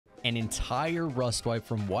An entire rust wipe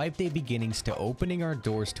from wipe day beginnings to opening our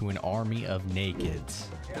doors to an army of nakeds.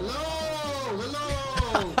 Hello!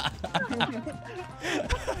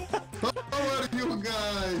 How are you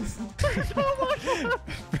guys?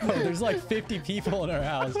 Bro, there's like 50 people in our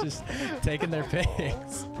house just taking their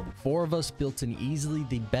pics. 4 of us built in easily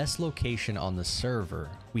the best location on the server.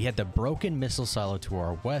 We had the broken missile silo to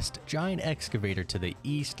our west, giant excavator to the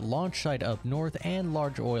east, launch site up north, and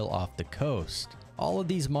large oil off the coast. All of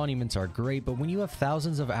these monuments are great, but when you have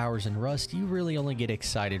thousands of hours in Rust, you really only get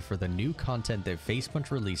excited for the new content that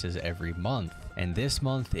Facepunch releases every month. And this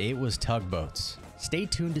month, it was tugboats. Stay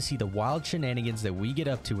tuned to see the wild shenanigans that we get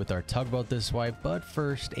up to with our tugboat this wipe, but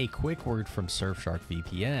first, a quick word from Surfshark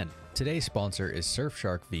VPN. Today's sponsor is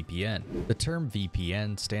Surfshark VPN. The term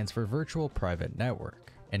VPN stands for Virtual Private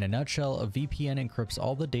Network. In a nutshell, a VPN encrypts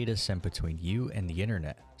all the data sent between you and the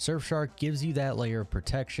internet. Surfshark gives you that layer of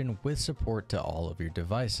protection with support to all of your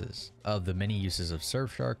devices. Of the many uses of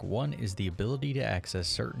Surfshark, one is the ability to access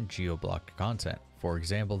certain geo-blocked content. For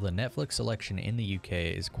example, the Netflix selection in the UK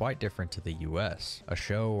is quite different to the US. A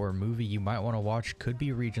show or movie you might want to watch could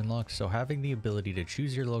be region locked, so having the ability to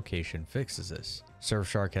choose your location fixes this.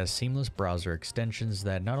 Surfshark has seamless browser extensions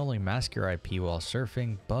that not only mask your IP while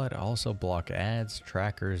surfing, but also block ads,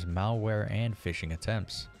 trackers, malware, and phishing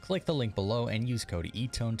attempts. Click the link below and use code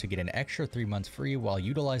etone to get an extra 3 months free while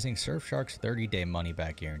utilizing Surfshark's 30-day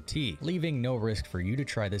money-back guarantee, leaving no risk for you to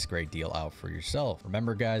try this great deal out for yourself.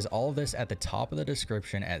 Remember guys, all of this at the top of the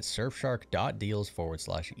description at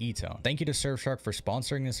surfshark.deals/etone. Thank you to Surfshark for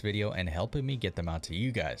sponsoring this video and helping me get them out to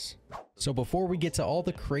you guys. So before we get to all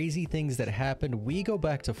the crazy things that happened, we go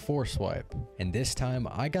back to Force Wipe. And this time,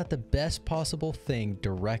 I got the best possible thing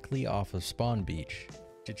directly off of Spawn Beach.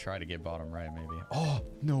 Should try to get bottom right, maybe. Oh,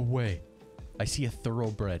 no way. I see a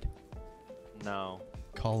thoroughbred. No.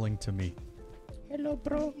 Calling to me. Hello,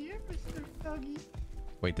 bro. Here, Mr. Doggy.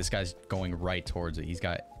 Wait, this guy's going right towards it. He's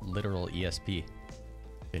got literal ESP.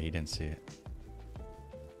 Yeah, he didn't see it.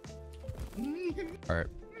 All right.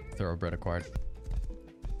 Thoroughbred acquired.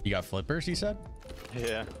 You got flippers, you said?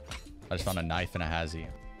 Yeah. I just found a knife and a hazy.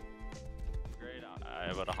 Great.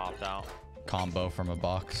 I would have hopped out. Combo from a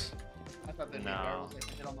box. I thought they'd be No. barrels they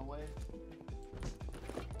could hit on the way.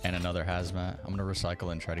 And another hazmat. I'm gonna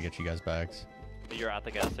recycle and try to get you guys bags. You're at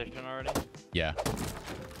the gas station already? Yeah.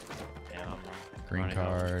 Yeah, I'm Green running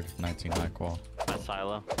card, 19 high qual. My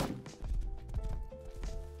silo.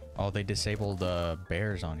 Oh, they disabled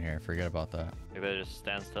bears on here. Forget about that. Maybe they just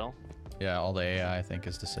stand still? Yeah, all the AI I think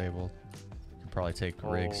is disabled. You can probably take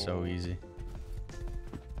rigs so easy.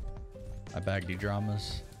 I bagged you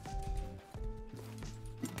dramas.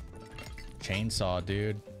 Chainsaw,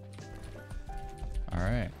 dude. All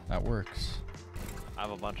right, that works. I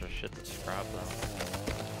have a bunch of shit to scrap though.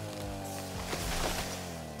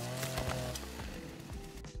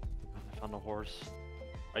 I found a horse.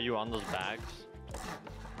 Are you on those bags?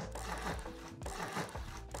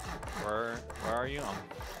 Where are you? I'm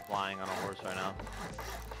flying on a horse right now.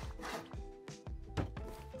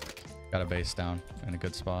 Got a base down in a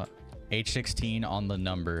good spot. H16 on the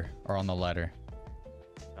number or on the letter.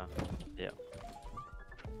 Yeah.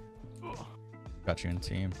 Got you in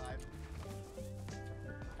team.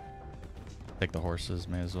 Take the horses,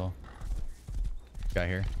 may as well. Guy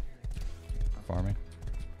here. Farming.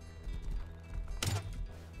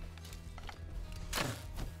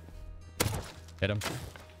 Hit him.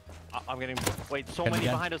 I'm getting, wait, so Hit him many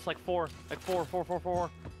again. behind us, like four.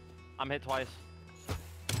 I'm hit twice.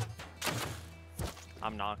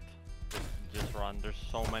 I'm knocked. Just run. There's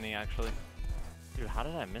so many actually. Dude, how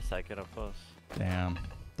did I miss that kid up close? Damn,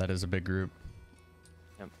 that is a big group.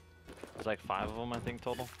 Yep. There's like 5 of them, I think,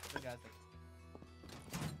 total.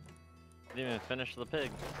 Didn't even finish the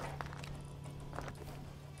pig.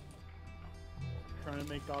 Trying to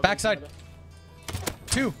make dog Backside.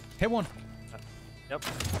 2. Hit 1. Yep.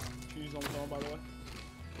 She's on the phone, by the way.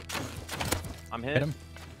 I'm hit. Hit him.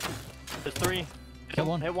 There's 3. Kill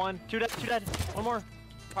 1. Hit 1. 2 dead. 2 dead. 1 more.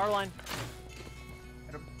 Power line.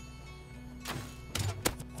 Hit him. Oh,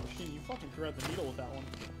 shit, you fucking thread the needle with that one.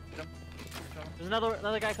 Hit him. There's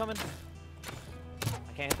another guy coming.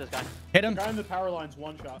 I can't hit this guy. Hit him. The guy in the power line's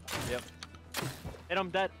one shot. Yep. Hit him.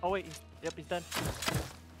 Dead. Oh wait. Yep, he's dead.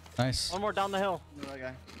 Nice. 1 more down the hill. Another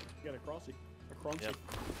guy. You got a crossy. A crunchy. Yep.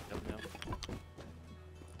 Yep.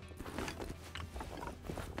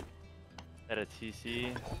 At a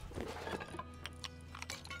TC.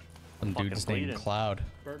 Some Fucking dude's named bleeding. Cloud.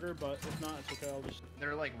 Burger, but if not, it's okay. I'll just.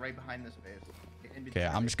 They're like right behind this base. In Okay, between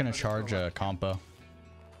I'm the just gonna base. charge a compo.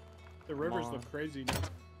 The rivers on. look crazy now.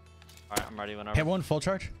 Alright, I'm ready whenever. Hit 1 full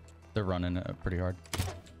charge. They're running pretty hard.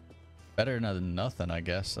 Better than nothing, I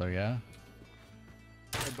guess. So yeah.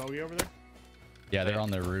 A bogey over there. Yeah, they're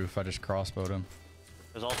on their roof. I just crossbowed him.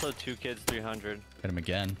 There's also 2 kids 300. Hit him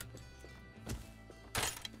again.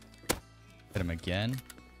 Hit him again.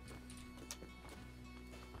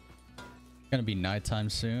 Gonna be nighttime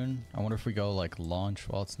soon. I wonder if we go like launch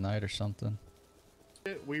while it's night or something.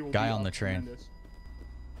 We will Guy be on the up train. tremendous.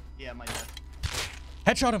 Yeah, my dad.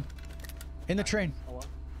 Headshot him in the train. Oh, well.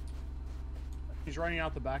 He's running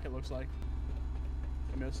out the back, it looks like.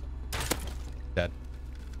 I missed. Dead.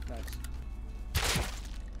 Nice.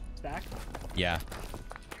 Stack? Yeah.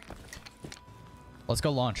 Let's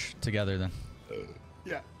go launch together then.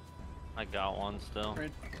 Yeah. I got one still. Train.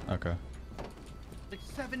 Okay. Like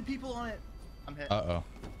 7 people on it. I'm hit. Uh-oh.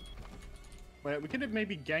 Wait, we could have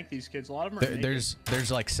maybe ganked these kids. A lot of them are naked.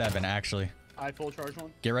 There's like 7 actually. I full charge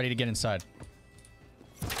one. Get ready to get inside.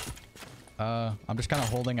 I'm just kind of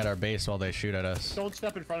holding at our base while they shoot at us. Don't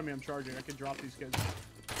step in front of me. I'm charging. I can drop these kids.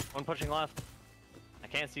 One pushing left. I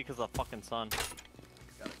can't see because of the fucking sun.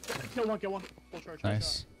 Kill one. Kill one. Full charge.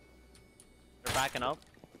 Nice. They're backing up.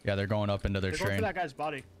 Yeah, they're going up into their They're going for train. that guy's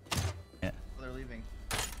body. Yeah. Oh, they're leaving.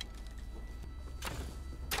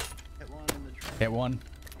 Hit one in the train. Hit one.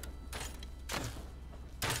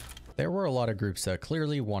 There were a lot of groups that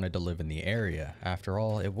clearly wanted to live in the area. After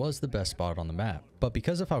all, it was the best spot on the map. But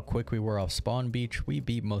because of how quick we were off spawn beach, we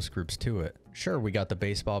beat most groups to it. Sure, we got the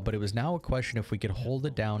baseball, but it was now a question if we could hold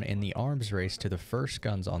it down in the arms race to the first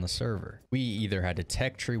guns on the server. We either had to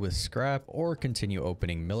tech tree with scrap or continue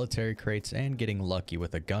opening military crates and getting lucky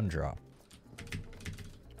with a gun drop.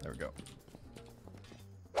 There we go.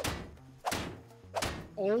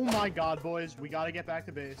 Oh my god, boys. We gotta get back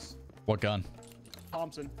to base. What gun?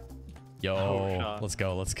 Thompson. Yo, Oh, shot. let's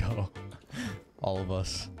go, let's go. All of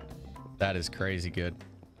us. That is crazy good.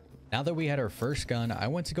 Now that we had our first gun, I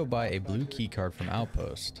went to go buy a blue keycard from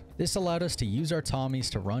Outpost. This allowed us to use our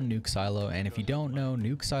Tommies to run Nuke Silo, and if you don't know,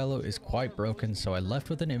 Nuke Silo is quite broken, so I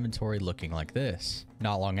left with an inventory looking like this.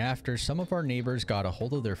 Not long after, some of our neighbors got a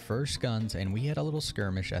hold of their first guns, and we had a little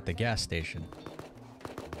skirmish at the gas station.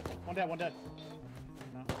 One dead. One dead.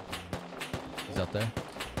 No. He's out there.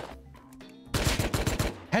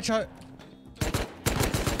 Headshot!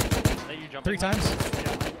 Are you jumping? 3 times.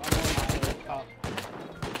 Yeah, I'm top.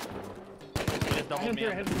 He just doubled Hit him me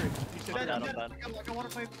three. up. Hit him three. He's I'm dead. dead, I'm I'm dead. dead. I got water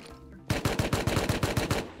pipe.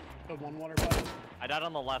 Killed one water pipe. I died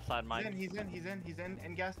on the left side, Mike. He's in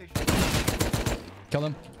gas station. Kill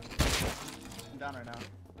him. I'm down right now.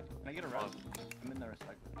 Can I get a rest? I'm in there a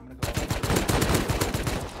sec. I'm gonna go.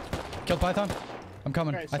 Killed Python. I'm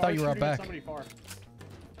coming. Okay, I thought you were out shooting at back. Somebody far.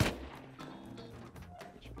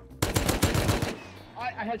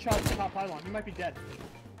 I headshot the top pylon. He might be dead.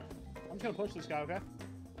 I'm just gonna push this guy, okay?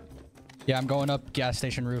 Yeah, I'm going up gas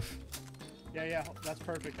station roof. Yeah, that's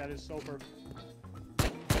perfect. That is so perfect.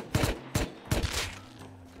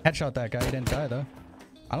 Headshot that guy. He didn't die though.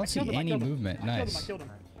 I don't see killed him, I any killed him. movement. I Nice. killed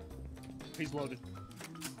him. He's loaded.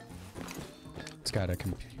 It's got a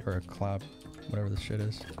computer or a cloud, whatever this shit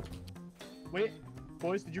is. Wait,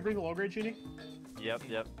 boys, did you bring the low grade genie? Yep.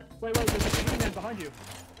 Wait, there's a 3-man behind you.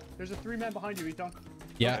 There's a 3-man behind you, Etone.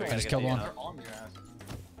 Yeah, Okay, I just I killed gotta one. get They're on your ass.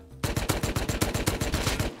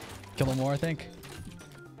 Kill one more, I think.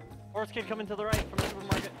 Horse kid coming to the right from the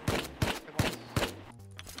supermarket.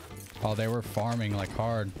 Oh, they were farming like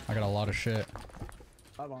hard. I got a lot of shit.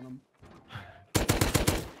 5 on him.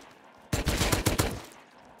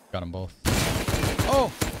 Got them both.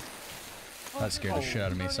 Oh! That scared the shit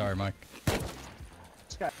out of me. Sorry, Mike.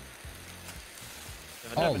 This guy.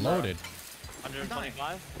 Oh, loaded.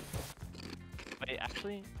 125. Wait,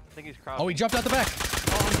 actually, I think he's crouching. Oh, he jumped out the back.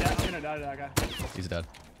 Oh, I'm dead. I'm gonna die to that guy. He's dead.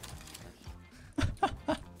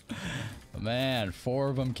 Man, 4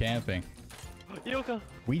 of them camping. Yoka.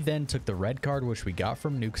 We then took the red card, which we got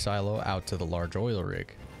from Nuke Silo, out to the large oil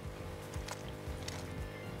rig.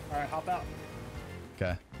 Alright, hop out.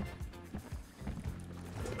 Okay.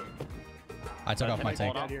 I took off my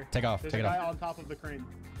tank. Out here. Take off. There's Take a it guy off. on top of the crane.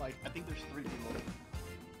 Like, I think there's 3 people.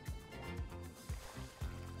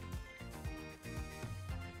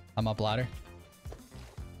 I'm up ladder.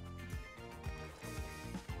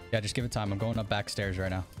 Yeah, just give it time. I'm going up back stairs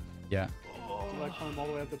right now. Yeah. so I climb all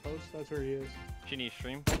the way up the post. That's where he is. Genie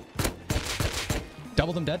stream.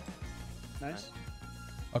 Double them dead. Nice.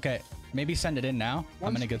 Okay, maybe send it in now.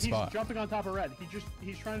 I'm in a good spot. He's jumping on top of red.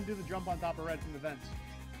 He's trying to do the jump on top of red from the vents.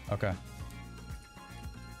 Okay.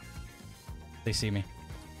 They see me.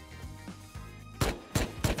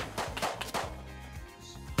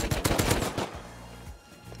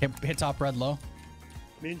 Hit top red low.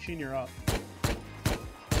 Me and Sheen are up.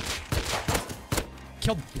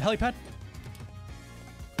 Killed helipad.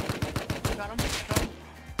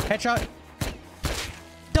 Headshot.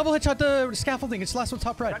 Double headshot the scaffolding. It's the last one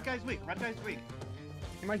top right. Red guy's weak. Red guy's weak.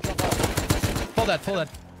 He might jump out. Full dead, full dead.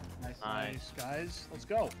 Nice. Nice, guys. Let's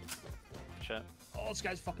go. Shit. Oh, this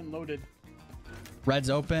guy's fucking loaded. Red's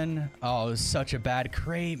open. Oh, it was such a bad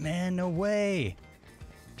crate, man. No way.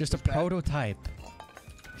 Just a Who's that? prototype.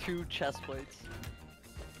 2 chest plates.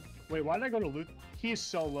 Wait, why did I go to loot? He's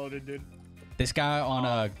so loaded, dude. This guy on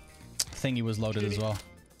a thingy was loaded as well.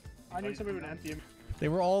 I need somebody to empty him. They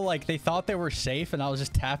were all like, they thought they were safe, and I was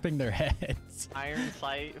just tapping their heads. Iron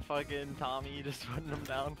sight, fucking Tommy just putting them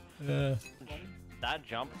down. That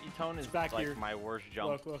jump, etone, is back like here. my worst jump.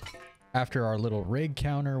 Look, look. After our little rig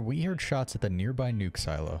counter, we heard shots at the nearby nuke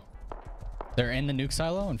silo. They're in the nuke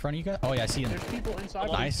silo in front of you guys? Oh yeah, I see them. There's people inside,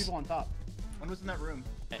 but Nice. there's people on top. One was in that room.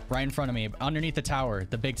 Right in front of me, underneath the tower,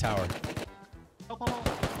 the big tower. Help, help,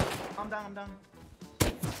 help. I'm down, I'm down.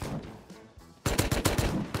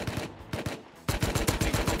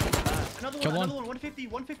 Another Kill one, one. another one. 150,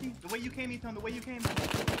 150. The way you came, Etone, the way you came.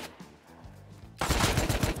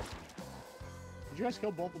 Did you guys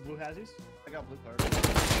kill both the blue hazzies? I got blue card.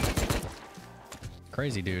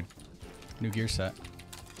 Crazy, dude. New gear set.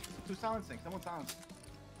 Who's silencing? Someone silence.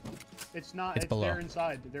 It's not. It's below. They're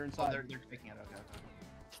inside. They're Oh, inside. they're taking it. Okay, okay.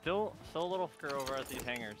 Still a little fucker over at these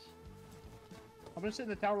hangars. I'm gonna sit in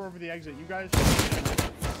the tower over the exit. You guys.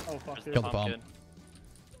 Oh fuck. Just Dude. Kill the pump bomb. kid.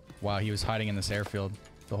 Wow, he was hiding in this airfield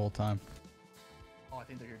the whole time. Oh, I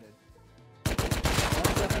think they're here dead. One's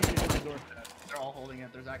definitely holding the door. They're all holding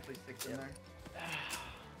it. There's actually 6 in there.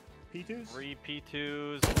 P2s? 3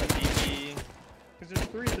 P2s, DB. Because there's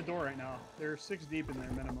 3 at the door right now. They're 6 deep in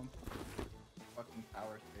there minimum. Fucking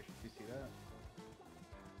power station. Do you see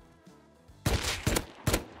that?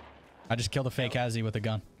 I just killed a fake Hazzy with a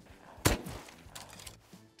gun.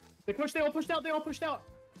 They pushed. They all pushed out. They all pushed out.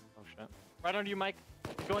 Oh shit. Right under you, Mike.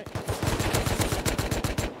 Keep going.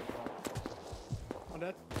 I'm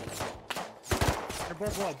dead. They're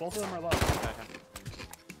both low. Both of them are low.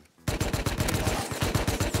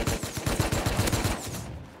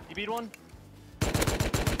 You beat one?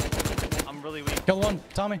 I'm really weak. Kill one,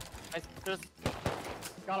 Tommy. Nice. Just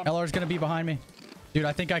Got him. LR's gonna be behind me. Dude,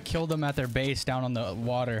 I think I killed them at their base down on the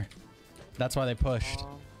water. That's why they pushed.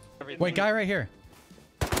 Wait, guy right here.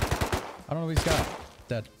 I don't know what he's got.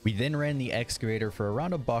 Dead. We then ran the excavator for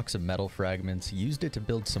around a box of metal fragments, used it to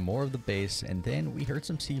build some more of the base, and then we heard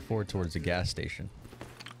some C4 towards the gas station.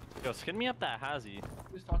 Yo, skin me up that Hazzy.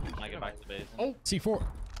 Who's talking I shit get about back to base. Oh, C4. Wait.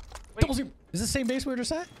 Double C. Is this the same base we were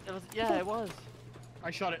just at? Yeah, it was.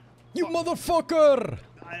 I shot it. You Fuck. motherfucker!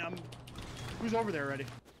 I am. Who's over there already?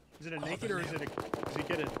 Is it a naked or is it a? Is he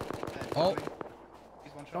kidded? Oh.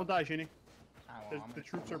 He's one shot. Don't die, Sheeny. Oh, The, well, I'm the gonna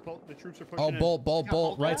troops are the troops are pushing Oh, in. bolt, bolt, Yeah, bolt.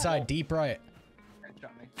 bolt, Right bolt. side, deep right.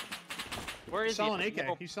 Headshot me. Where He's is he? selling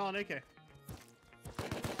AK. He's selling AK.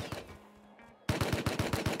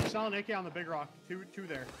 He's selling AK on the big rock. Two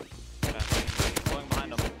there. Okay. Going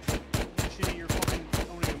behind him. Sheeny, you're fucking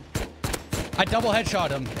owning him. I double headshot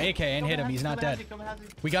him. AK and hit him. Come He's not Hazzy, dead. come Hazzy.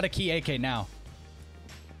 We got a key AK now.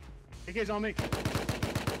 AK's on me.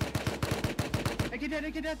 AK dead.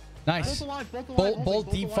 AK dead. Nice. Both alive. Both alive. Bolt, holding, bolt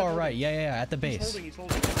both deep alive, far holding. right. Yeah, yeah, yeah. At the base. He's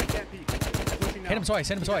holding. I can't peek. I'm pushing now. Hit him twice.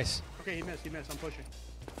 Hit him He twice. missed. Okay, he missed. He missed. I'm pushing.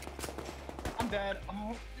 I'm dead.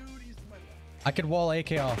 Oh, dude, he's to my left. I could wall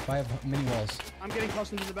AK off. I have mini walls. I'm getting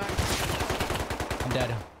custom to the back. I'm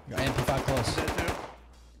dead. MP5 close. Dead too.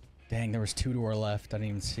 Dang, there was 2 to our left. I didn't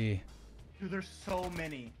even see. Dude, there's so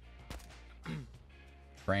many.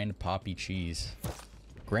 Grand Poppy Cheese.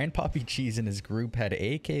 Grand Poppy Cheese and his group had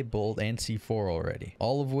AK, Bolt, and C4 already.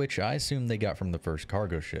 All of which I assume they got from the first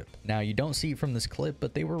cargo ship. Now, you don't see it from this clip,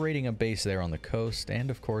 but they were raiding a base there on the coast, and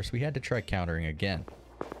of course, we had to try countering again.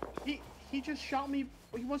 He just shot me.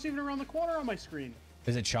 He wasn't even around the corner on my screen.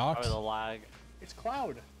 Is it shocked? Oh, the lag. It's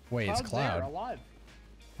Cloud. Wait, it's Cloud's there, Cloud. alive.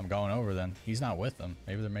 I'm going over then. He's not with them.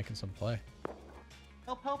 Maybe they're making some play.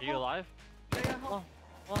 Help, help, Are you help. alive? Yeah, help.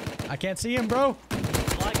 I can't see him, bro.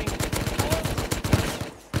 Lagging.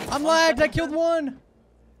 I'm lagged. I killed one.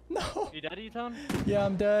 No. You dead, Etone? Yeah,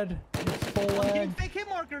 I'm dead. Full I'm getting lag. fake hit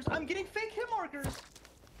markers. I'm getting fake hit markers.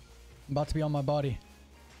 I'm about to be on my body.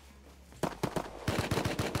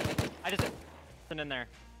 I just in there.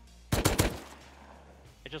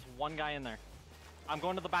 It's just one guy in there. I'm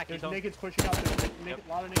going to the back. There's Etone. nakeds pushing up. There's a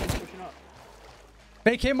lot of nakeds pushing up.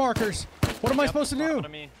 Fake hit markers. What am I supposed to Front do?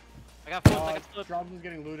 of me. I got flipped. I got flipped. Robson's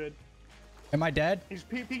getting looted. Am I dead? He's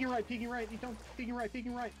peeking right. Peeking right. He's don't peeking right.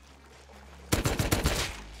 Peeking right.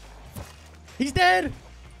 He's dead.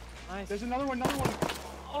 Nice. There's another one. Another one.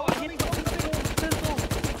 Oh, I hit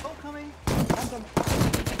Oh, coming. Pump him.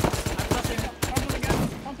 Pump him again.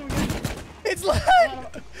 Pump him again. It's I'm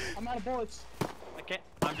lag. out of bullets. I Okay,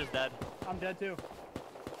 I'm just dead. I'm dead too.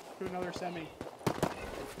 To another semi.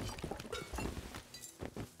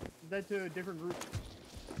 Dead to a different group.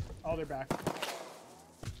 Oh, they're back.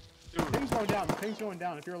 Dude. Ping's going down. The ping's going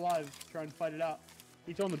down. If you're alive, try and fight it out.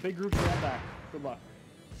 He's on the big groups are all back. Good luck.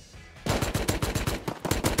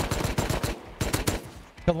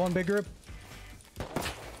 Killed one big group.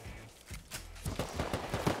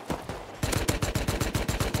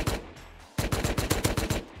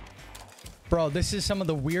 Bro, this is some of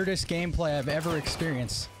the weirdest gameplay I've ever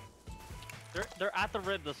experienced. They're at the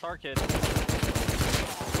rib, the SAR kid.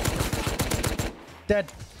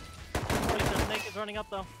 Dead. Wait, the snake is running up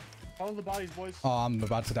though. Follow the bodies, boys. Oh, I'm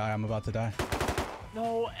about to die. I'm about to die.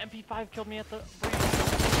 No, MP5 killed me at the breach.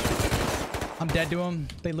 I'm dead to him.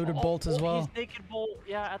 They looted bolts as well. He's naked bolt,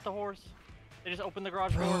 yeah, at the horse. They just opened the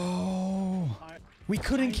garage door. Bro. We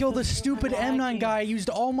couldn't kill the stupid M9 guy. I used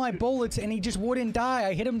all my bullets and he just wouldn't die.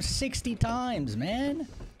 I hit him 60 times, man.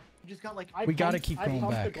 You just got like. We gotta keep going back.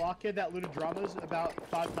 I pumped the Glock kid that looted dramas about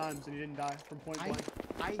 5 times and he didn't die from point blank.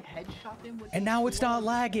 I headshot him with. And now it's not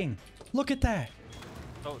lagging. Look at that.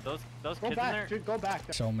 Oh, those Go kids in back, there. dude. Go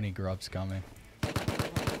back. So many grubs coming. There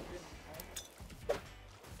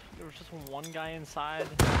was just one guy inside.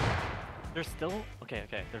 There's still okay.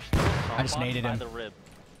 There's still I just someone naded by him. the rib.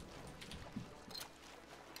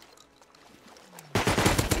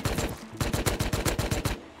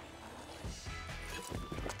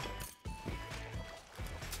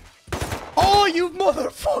 Oh, you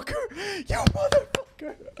motherfucker! You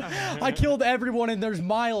motherfucker! I killed everyone and there's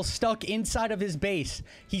Miles stuck inside of his base.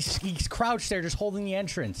 He's crouched there just holding the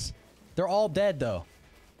entrance. They're all dead though.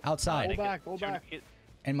 Outside. Go back.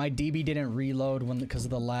 And my DB didn't reload because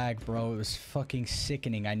of the lag, bro. It was fucking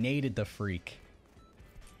sickening. I naded the freak.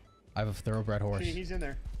 I have a thoroughbred horse. He's in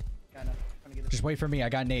there. Yeah, no, trying to get Just wait for me. I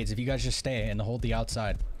got nades. If you guys just stay and hold the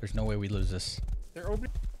outside, there's no way we lose this. They're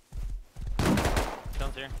opening.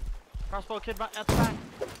 Stone's here. Crossbow kid at the back.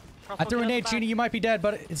 I threw a nade, Genie. You might be dead,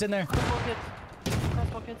 but it's in there. Crossbow kids.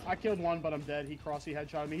 Crossbow kids. I killed one, but I'm dead. He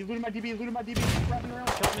headshot me. He looted my DB. He looted my DB. He's wrapping around.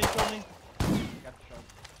 Kill me. Got the shot.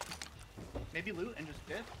 Maybe loot and just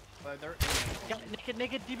dip, but they're. Yeah,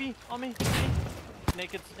 naked DB on me.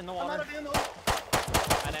 Naked's in the I'm water. out of ammo.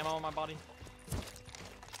 I had ammo on my body.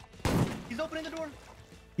 He's opening the door.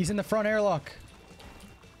 He's in the front airlock.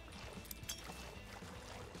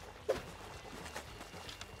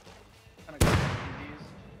 Kinda got DBs.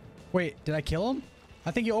 Wait, did I kill him?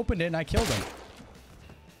 I think you opened it and I killed him.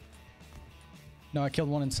 No, I killed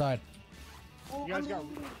one inside. Oh, You guys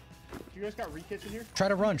got rekits in here? Try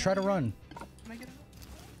to run. Try to run. Can I get it?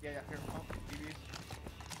 Yeah, here. Oh, DBs.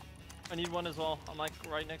 I need one as well. I'm like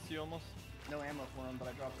right next to you almost. No ammo for him, but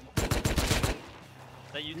I dropped him.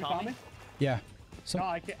 Is that you, You found Tommy? me? Yeah. No,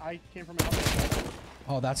 I came from another.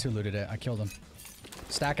 Oh, that's who looted it. I killed him.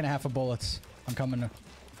 Stack and a half of bullets. I'm coming.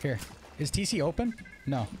 Here. Is TC open?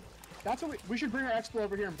 No. That's what we should bring our expo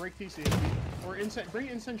over here and break TC. Or bring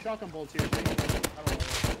instant shotgun bolts here. I don't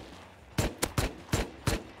know.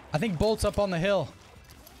 I think Bolt's up on the hill.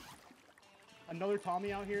 Another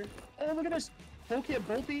Tommy out here. Oh, look at this. Full kit,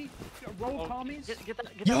 Bolty, row of Tommies. Get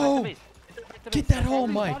that Yo! back to base. Get that All home,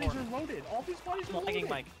 these Mike. bodies are loaded. All these bodies are I'm lagging, loaded.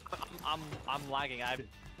 Mike. I'm lagging.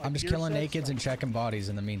 I'm just Gear killing sets, nakeds and checking bodies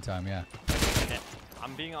in the meantime, yeah. Okay.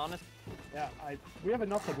 I'm being honest. Yeah, we have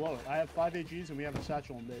enough to blow it. I have 5 AGs and we have a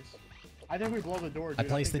satchel in base. I think we blow the door, dude. I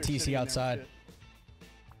placed think the they're TC sitting in there outside. and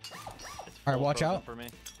shit. It's All right, full watch frozen out. for me.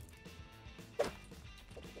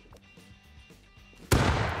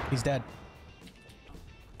 He's dead.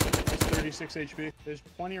 It's 36 HP. There's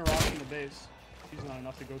plenty of rocks in the base. He's not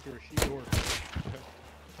enough to go through a sheet door.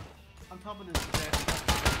 On top of this bed.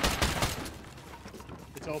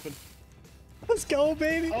 It's open. Let's go,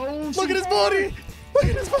 baby. Oh, Look at his body. Look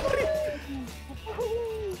at his body.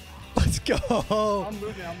 Let's go. I'm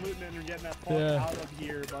looting and you're getting that fuck out of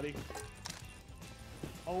here, buddy.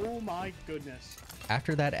 Oh my goodness.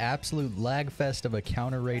 After that absolute lag fest of a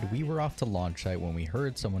counter raid, we were off to launch site when we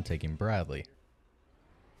heard someone taking Bradley.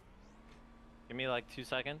 Give me like 2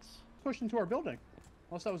 seconds. Pushed into our building.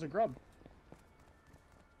 Unless that was a grub.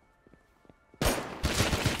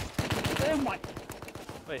 Oh my.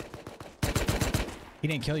 Wait, He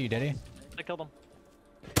didn't kill you, did he? I killed him.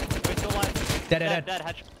 Wait, still alive. Dead.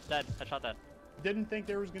 Headshot dead. Didn't think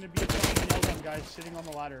there was going to be a fucking yell gun guy sitting on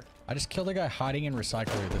the ladder. I just killed a guy hiding in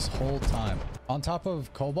recycler this whole time. On top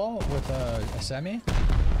of Cobalt with a semi.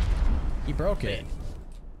 He broke it.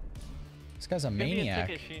 This guy's a Give me a maniac.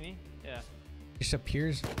 ticket, Sheeny. Yeah. He just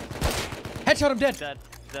appears. Headshot him dead.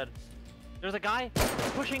 Dead. There's a guy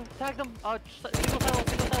pushing. Tagged him. Single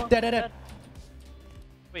silo. Dead.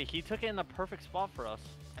 Wait, he took it in the perfect spot for us.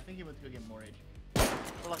 I think he went to go get more age.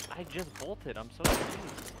 Look, I just bolted. I'm so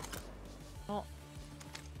confused. Oh,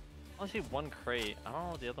 I only see one crate. I don't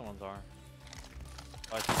know what the other ones are.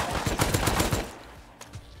 Oh,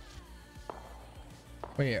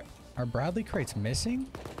 Wait, are Bradley crates missing?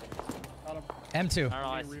 Got him. M2.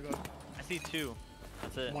 I don't know. I see two.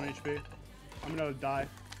 That's it. 1 HP. I'm gonna die.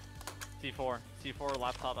 C4. C4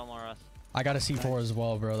 laptop MLRS. I got a C4 as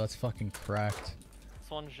well, bro. That's fucking cracked. This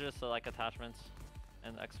one's just like attachments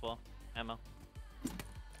and expo ammo.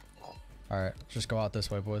 All right, just go out this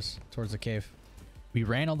way, boys, towards the cave. We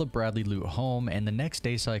ran all the Bradley loot home, and the next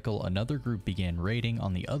day cycle, another group began raiding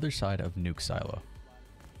on the other side of Nuke Silo.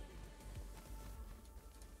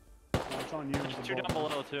 No, it's on you. There's two down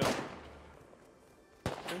below too.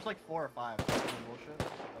 There's like 4 or 5. Bullshit.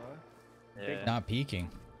 Yeah. Not peeking.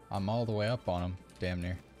 I'm all the way up on him, damn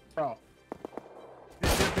near. Bro.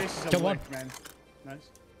 Their base is a Kill one. lick, man. Nice.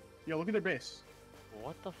 Yo, look at their base.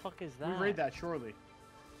 What the fuck is that? We raid that, surely.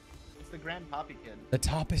 It's the Grand Poppy Kid. The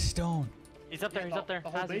top is stone. He's up there. He's up there. The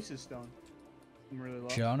whole Has he? base is stone. I'm really low.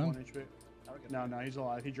 Shot him? 1 HP. No, no, he's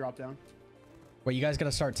alive. He dropped down. Wait, you guys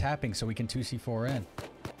gotta start tapping so we can 2C4 in.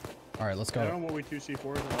 All right, let's I don't go. know what we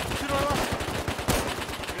 2C4 is. Two to our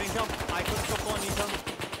left. Getting jump. I quick scope one. Need jump.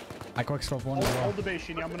 I quick scope one Hold, as well. hold the base,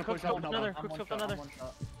 Sheeny. I'm gonna push out and help another. him. Quick scope another.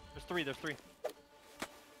 There's three. There's three.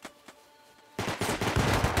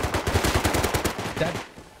 Dead.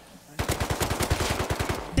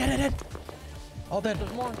 Dead. All dead.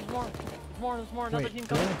 There's more. There's more. There's more. There's more. Another Wait, team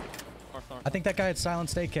coming. really? North, north. I think that guy had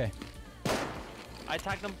silenced AK. I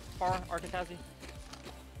tagged them far. Artikazi.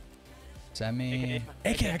 Semi.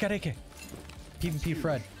 AK, I got AK. PvP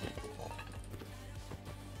Fred.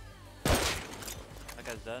 That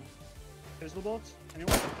guy's dead. Pistol bullets?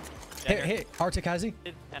 Anyone? Yeah, Hit Artikazi.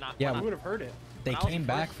 And I, Yeah, We would have heard it. They When I was came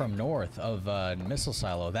back first- from north of Missile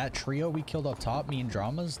Silo. That trio we killed up top, me and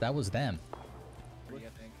Dramas, that was them. 3, I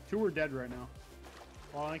think. 2 are dead right now.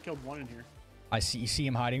 Well, I killed 1 in here. You see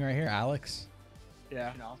him hiding right here, Alex.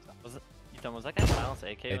 Yeah. No, was it? Ethan, was that guy silence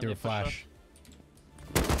AK? They when threw a pushed us?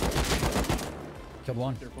 flash. Killed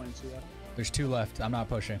one. They're playing CF. There's 2 left. I'm not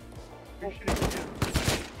pushing. Oh, shit.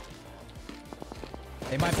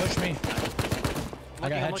 They might push me. I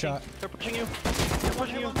got I'm headshot. They're pushing you. They're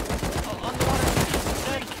pushing you. Oh, on the water.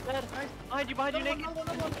 Dead. Behind you, naked.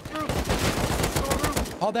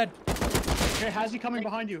 Roof. All dead. Okay, Hazzy coming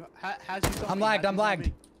behind you. Hazzy's on I'm me. lagged. Hazzy's I'm on lagged.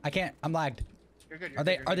 me. I can't. I'm lagged. You're good. Are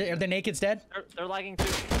they the nakeds dead? They're lagging too.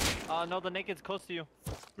 No, the naked's close to you.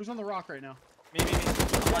 Who's on the rock right now? Me. I'm You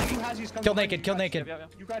got lagging. 2 Hazzies coming Kill behind naked. you. Kill You got- naked.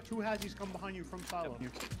 Yep. You got 2 Hazzies coming behind you from silo.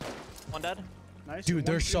 One dead. Nice. Dude,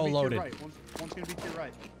 they're One's so gonna be to your loaded. right. One's gonna be to your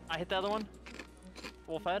right. I hit the other one.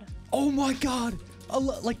 Full fed. Oh my god.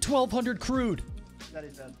 Like 1,200 crude. That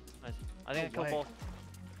is dead. Nice. I think I No killed way. both.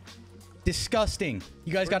 Disgusting.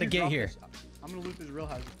 You guys got to Where'd you get drop here. this? I'm gonna loot this real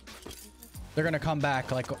Hazzy. They're going to come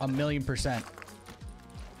back like 1,000,000%.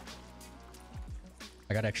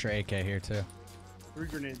 I got extra AK here too. 3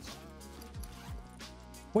 grenades.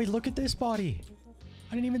 Wait, look at this body.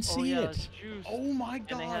 I didn't even see yeah, it. that's juice. Oh my And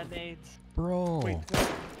they god. had nades. Bro.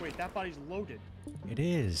 Wait, that body's loaded. It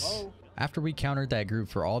is. Whoa. After we countered that group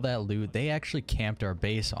for all that loot, they actually camped our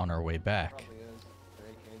base on our way back. Probably is. They're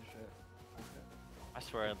AK and shit. I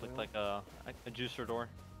swear it looked like a juicer door.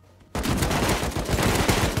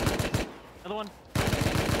 Another one.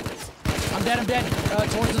 I'm dead.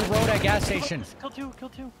 Towards the road at gas station. Kill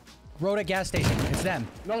two. Road at gas station. It's them.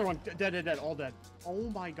 Another one. Dead. All dead. Oh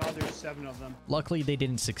my god, there's 7 of them. Luckily, they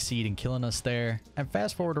didn't succeed in killing us there. And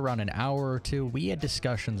fast forward around an hour or two, we had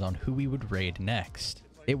discussions on who we would raid next.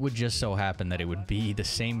 It would just so happen that it would be the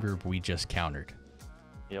same group we just countered.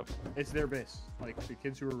 Yep. It's their base. Like, the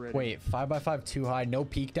kids who were ready. Wait, 5x5 too high, no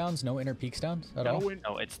peak downs, no inner peaks downs at all?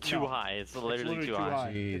 No, it's too No. high. It's literally too too high.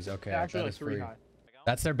 high. Jeez, okay. Yeah, actually, that like is 3 free. high.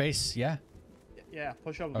 That's their base, yeah? Yeah,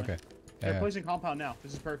 push over Okay. them. They're Yeah. placing compound now.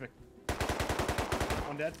 This is perfect.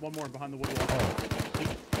 1 dead. 1 more behind the wood wall. Oh,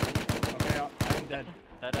 Okay, I'm dead.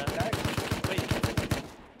 Dead. Back. Wait.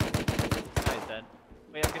 Guy's dead.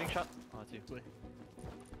 Wait, I'm getting shot. Oh, it's you. you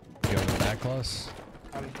have it that close?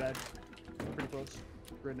 Out of bed. Pretty close.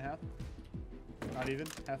 Grid and a half. Not even.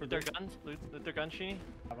 Half a Loot their grid. guns. Loot their guns, Sheeny.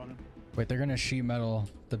 Have on him. Wait, they're gonna sheet metal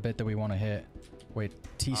the bit that we want to hit. Wait,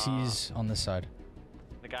 TC's on this side.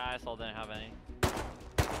 The guy I saw didn't have any. To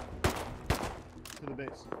the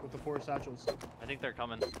base with the 4 satchels. I think they're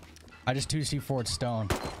coming. I just 2C4'd stone.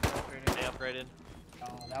 They upgraded.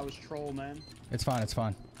 That was troll, man. It's fine, it's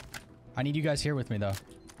fine. I need you guys here with me, though.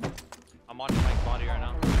 I'm watching Mike's body right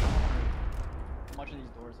now. I'm watching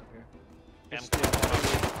these doors up here. Okay,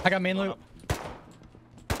 I'm I got main loot.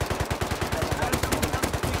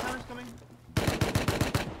 Counters coming.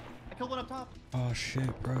 I Kill one up top. Oh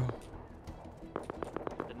shit, bro.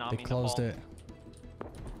 Did not They mean to closed fall. it.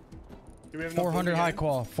 Do we have enough 400 loot high again?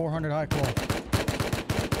 qual. 400 high qual.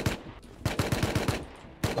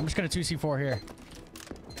 I'm just gonna 2C4 here.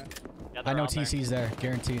 Yeah, I they're know out there. TC's there,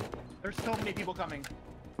 guaranteed. There's so many people coming.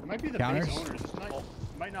 It might be the Counters? base owners. This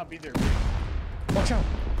might not be their Watch out.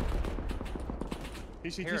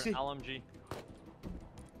 TC, Here, TC. LMG.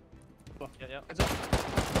 Yeah, yeah. Heads up.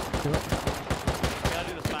 Do it. We gotta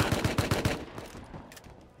do this fast.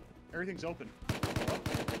 Everything's open.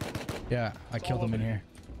 Yeah, I It's killed all them in open. here.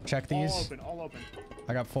 Check All these. open, all open.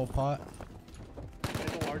 I got full pot. Hit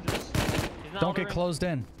the largest. He's not Don't on the get ring. closed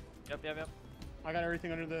in. Yep, yep, yep. I got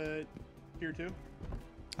everything under the tier 2.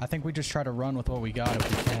 I think we just try to run with what we got if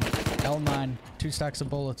we can. L9, 2 stacks of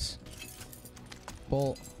bullets.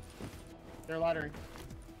 Bolt. They're laddering.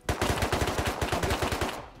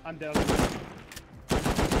 I'm dead.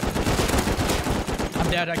 I'm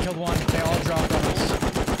dead. I killed one. They all dropped on us.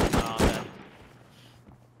 Oh, dead.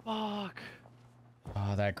 Fuck.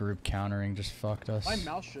 Oh, that group countering just fucked us. My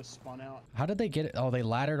mouse just spun out. How did they get it? Oh, they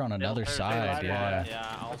laddered on another They side. laddered, Yeah.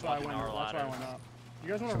 Yeah, I was That's why I watching went. our That's why I ladder. went up. You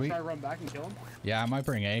guys want Should to we- try to run back and kill him? Yeah, I might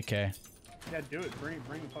bring AK. Yeah, do it. Bring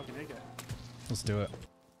the fucking AK. Let's do it.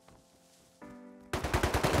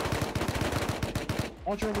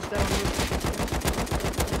 Launcher almost down.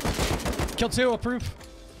 Kill 2, approve.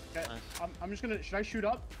 Okay, Nice. I'm just gonna. Should I shoot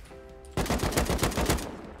up?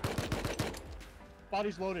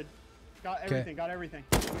 Body's loaded. Got everything. Got everything.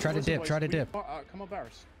 Try to Listen, dip, boys, try to dip. Come up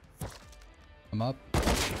ours. I'm up.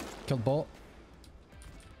 Killed Bolt.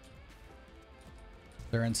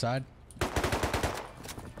 They're inside.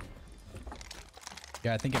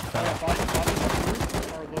 Yeah, I think it fell.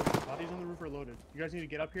 Bodies on the roof are loaded. You guys need to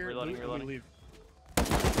get up here. Reloading, loot, and reloading. we leave.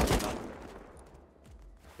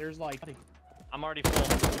 There's like I'm already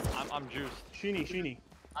full. I'm juiced. Sheeny.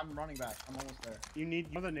 I'm running back. I'm almost there. You need.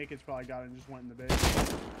 One of the nakeds probably got it and just went in the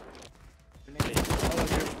base. Grenade. Oh,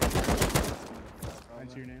 that's you. I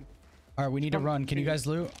see your name. All right, we need to run. Can you guys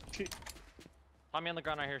loot? Find me on the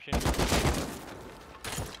ground right here, Sheeny.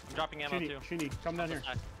 I'm dropping ammo too. Sheeny, come down here.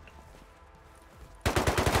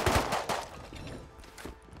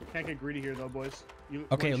 Can't get greedy here though, boys.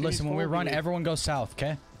 Okay, when listen, Sheeny's when we full, run, leave. everyone go south,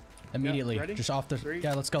 okay? Immediately. ready? Just off the... 3,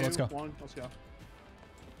 Yeah, let's go, 2, let's go. 1, let's go.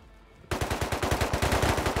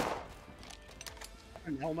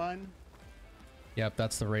 An L9. Yep,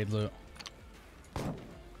 that's the raid loot.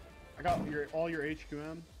 I got all your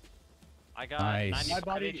HQM. I got Nice. 95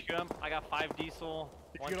 My body- HQM. I got 5 diesel,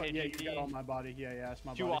 1 Yeah, you got all KJT, my body. Yeah, that's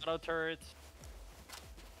my 2 body. auto turrets.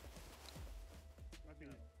 Might be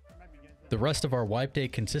getting to The rest of our wipe day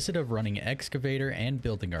consisted of running excavator and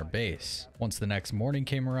building our base. Once the next morning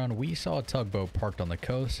came around, we saw a tugboat parked on the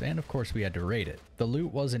coast, and of course we had to raid it. The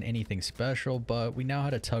loot wasn't anything special, but we now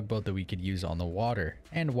had a tugboat that we could use on the water.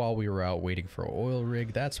 And while we were out waiting for an oil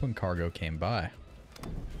rig, that's when cargo came by.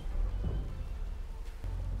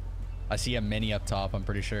 I see a mini up top, I'm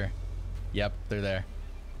pretty sure. Yep, they're there.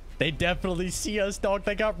 They definitely see us, dog.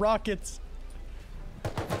 They got rockets.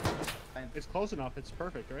 It's close enough. It's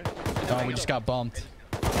perfect, right? Oh, we just got bumped.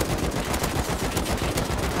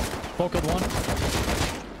 Focused one.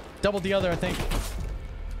 Doubled the other, I think.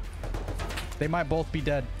 They might both be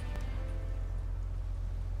dead.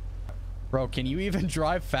 Bro, can you even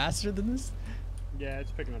drive faster than this? Yeah,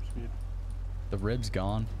 it's picking up speed. The rib's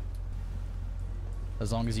gone.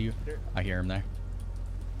 As long as you... Here. I hear him there.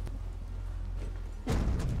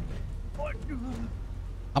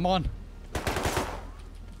 I'm on.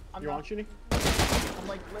 I'm You not. want Sheeny? I'm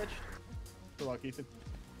like glitched. Good luck, Ethan.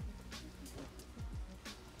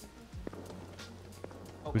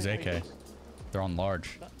 Oh, Who's wait, AK? wait. They're on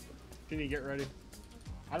large. Sheeny, get ready.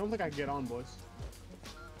 I don't think I can get on, boys.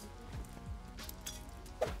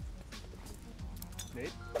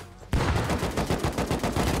 Nate?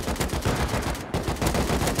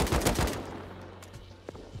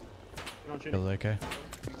 Get on, Sheeny. Kill AK.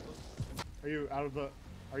 Are you out of the...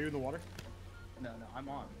 Are you in the water? No, I'm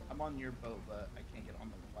on. I'm on your boat, but I can't get on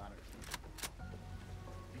the ladder.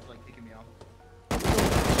 He's like kicking me off.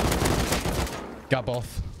 Got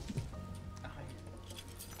both.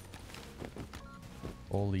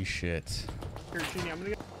 Holy shit. Here, Sheeny, I'm gonna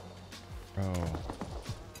get... Bro.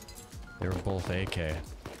 They were both AK.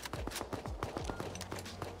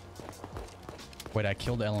 Wait, I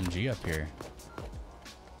killed LMG up here.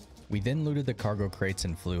 We then looted the cargo crates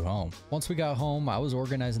and flew home. Once we got home, I was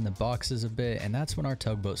organizing the boxes a bit, and that's when our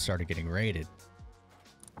tugboat started getting raided.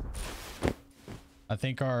 I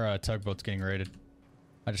think our tugboat's getting raided.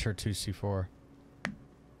 I just heard 2 C4.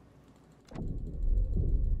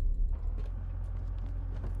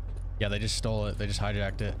 Yeah, they just stole it. They just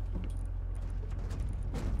hijacked it.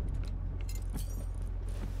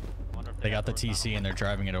 They got the TC and they're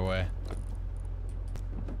driving it away.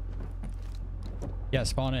 Yeah,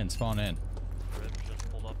 spawn in, spawn in.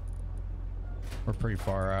 Just pulled up. We're pretty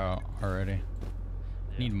far out already.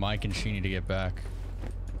 Yeah. Need Mike and Sheeny to get back.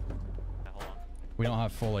 Yeah, hold on. We don't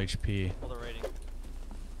have full HP. Pull the rating.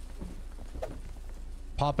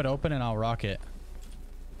 Pop it open and I'll rock it.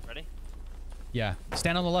 Ready? Yeah.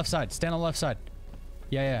 Stand on the left side. Stand on the left side.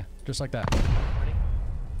 Yeah, yeah. Just like that. Ready?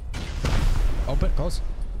 Open. Close.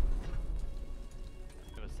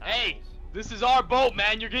 It was Hey, saddles. this is our boat,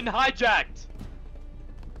 man. You're getting hijacked.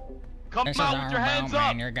 Come out with your hands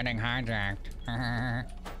up. You're getting hijacked.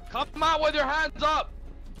 Come out with your hands up.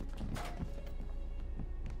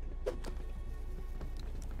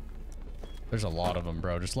 There's a lot of them,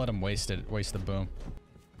 bro. Just let them waste it. Waste the boom.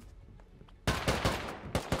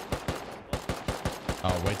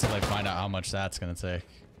 Oh, wait till they find out how much that's gonna take.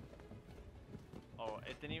 Oh,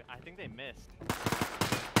 it didn't even, I think they missed.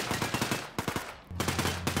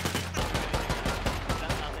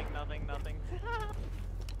 Nothing.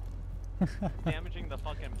 Damaging the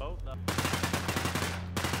fucking boat though.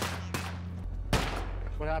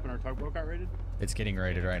 What happened? Our tugboat got raided? It's getting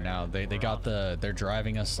raided right now. They got the. They're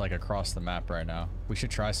driving us like across the map right now. We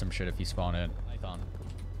should try some shit if you spawn in. Python.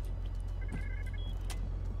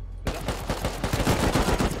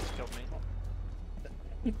 Killed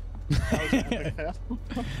me. That was an epic fail.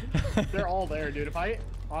 They're all there, dude.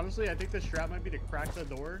 Honestly, I think the strat might be to crack the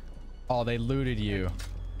door. Oh, they looted you.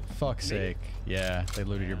 Fuck's Me? sake. Yeah, they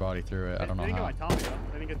looted your body through it. I don't know They didn't how. get my Tommy though.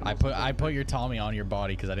 They didn't get the I most put important your Tommy on your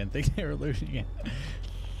body because I didn't think they were looting it.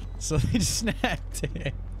 So they just snapped it.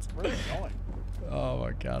 thing. Where are they going? Oh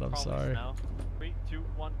my god, I'm Probably sorry. Now. 3, 2,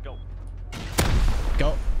 1, go.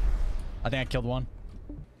 Go. I think I killed one.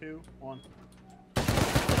 2, 1.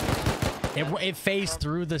 It phased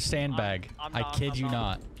through the sandbag. I'm I not- kid I'm you not.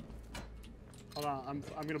 not. Hold on,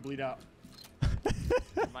 I'm gonna bleed out.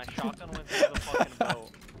 My shotgun went through the fucking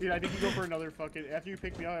boat. Dude, I think you go for another fucking. After you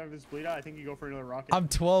pick me up, I have this bleed out. I think you go for another rocket. I'm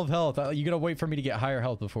 12 health. You gotta wait for me to get higher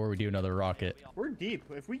health before we do another rocket. We're deep.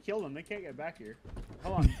 If we kill them, they can't get back here.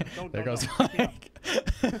 Hold on. Don't. There don't, goes don't. Pick me up.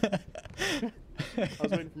 Mike. I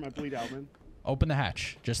was waiting for my bleed out, man. Open the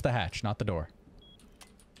hatch. Just the hatch, not the door.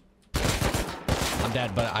 I'm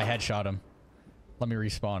dead, but I headshot him. Let me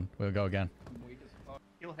respawn. We'll go again.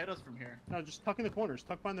 He'll hit us from here. No, just tuck in the corners.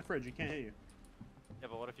 Tuck behind the fridge. He can't hit you. Yeah,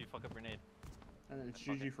 but what if you fuck up grenade? And then it's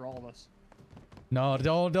GG for all of us. No,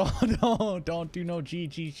 don't do no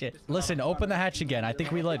GG shit. Listen, open the hatch again. I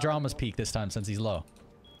think we let Dramas peek this time since he's low.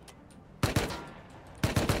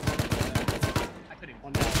 I couldn't.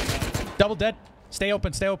 One down, one down. Double dead. Stay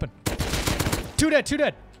open, stay open. Two dead, two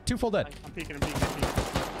dead. Two full dead. I'm peeking, I'm peeking, I'm peeking.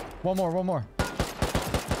 One more, one more.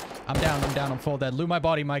 I'm down, I'm full dead. Loot my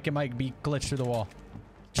body, Mike. It might be glitched through the wall.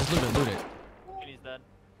 Just loot it, loot it. He's dead.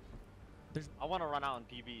 There's- I want to run out on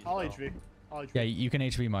DBs. All though. HV. All HV. Yeah, you can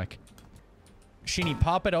HV, Mike. Sheeny,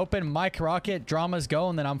 pop it open. Mike, rocket. Dramas go,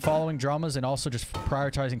 and then I'm following Dramas and also just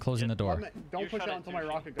prioritizing closing the door. Don't You push shut out it until too, my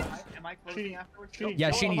rocket goes. Am I closing Sheeny, afterwards? Sheeny,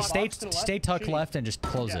 Yeah, go Sheeny, on the stay box to the left. stay tucked Sheeny. left and just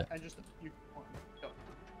close Yeah, it. and just you. Go.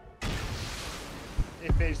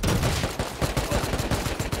 It phased through.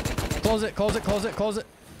 Close it, close it, close it, close it.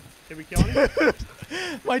 Did we kill him?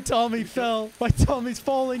 My Tommy fell. My Tommy's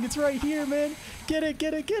falling. It's right here, man. Get it,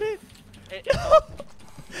 get it, get it.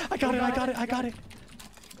 I got it, I got it, I got it.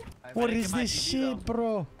 What didn't is get my this DB shit,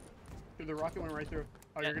 bro? Dude, the rocket went right through.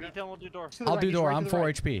 Oh, Yeah, you're gonna. detail will do door. To the I'll right, do he's door. right to I'm the 4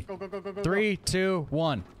 right. HP. Go, go, go, go, go. 3, 2,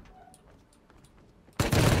 1.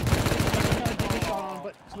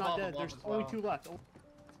 But it's not dead. There's only 2 left.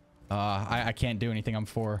 I can't do anything. I'm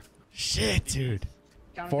 4. Shit, dude.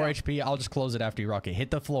 Count 4 it down. HP. I'll just close it after you rocket.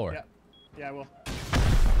 Hit the floor. Yeah. Yeah, I will.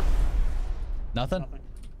 Nothing? Nothing.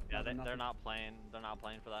 Yeah, Nothing, they're nothing. not playing. They're not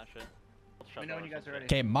playing for that shit. Shut Let me know when you guys are ready.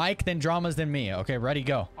 Okay, Mike, then Dramas, then me. Okay, ready,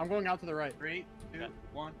 go. I'm going out to the right. 3, 2, Okay.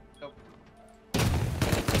 1, go.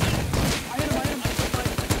 I hit him.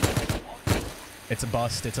 It's a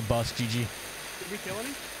bust. It's a bust, GG. Did we kill any?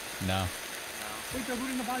 No. Wait, they're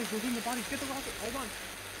looting the bodies. They're looting the bodies. Get the rocket. Hold on.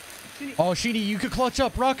 Sheeny, Oh, Sheeny, you could clutch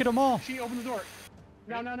up. Rocket them all. Sheeny, open the door.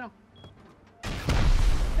 No, no, no.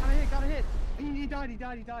 Got a hit. Got a hit. He died. He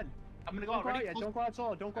died. He died. I'm gonna go Don't out. go out Ready? yet. Don't go out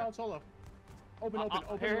solo. Don't go out solo. Open, open,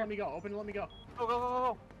 open, here. and let me go. Open and let me go. Go, go, go,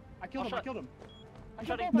 go, I killed him. I shut. killed him. I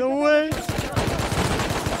shutting. killed him. No way.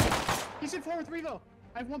 He's hit 4 with Revo.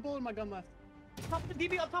 I have 1 bullet in my gun left. Top of the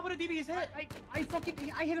DB, on top of the DB, he's hit. I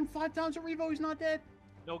hit him 5 times with Revo. He's not dead.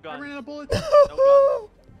 No I ran gun. out of bullets. No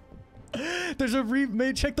gun. There's a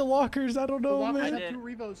man, check the lockers. I don't The know, lockers man. have did. 2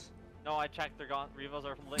 Revos. No, I checked. They're gone. Revos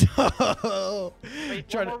are lit. Wait,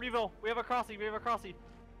 Trying one more Revo. We have a crossy. We have a crossy.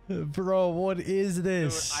 Bro, what is Dude,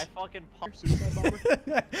 this? I fucking pumped. Suicide bomber.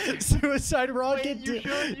 Suicide rocket. Wait, you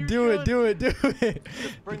should, do it. Just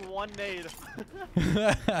bring one nade.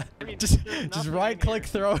 just there's just nothing right in click,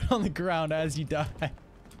 here. throw it on the ground as you die.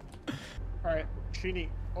 All right, Sheeny,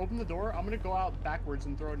 open the door. I'm gonna go out backwards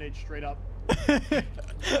and throw a nade straight up. Yeah.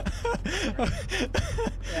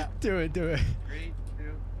 Do it. 3, 2,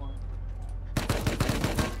 1.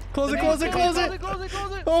 Close it. Close it, close it.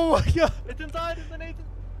 Oh my god. It's inside. It's an Nathan.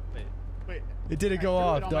 Wait. Wait. It didn't I go threw it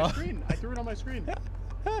off, on my dog. screen. I threw it on my screen.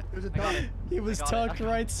 There's a I got dot. it. He was got it, tucked I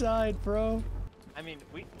got right side, bro. I mean,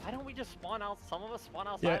 why don't we just spawn out? Some of us spawn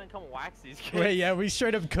outside Yeah. and come wax these kids. Wait, yeah, we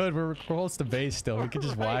straight up could. We're close to base still. We could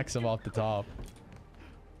just Right. wax them off the top.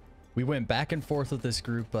 We went back and forth with this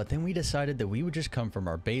group, but then we decided that we would just come from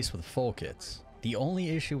our base with full kits. The only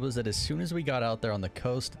issue was that as soon as we got out there on the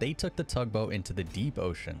coast, they took the tugboat into the deep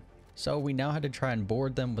ocean. So we now had to try and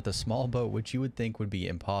board them with a small boat, which you would think would be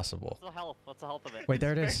impossible. What's the health? What's the health of it? Wait,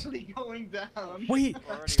 there it is. Barely going down. Wait,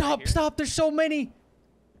 We're already stop, right here? stop. There's so many.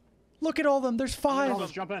 Look at all of them. There's Let's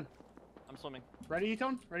 5. jump in. I'm swimming. Ready,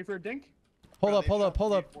 Etone? Ready for a dink? Hold Bro, up, they've hold shot up,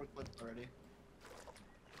 hold 3 up. or 4 clips already.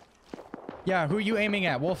 Yeah, who are you aiming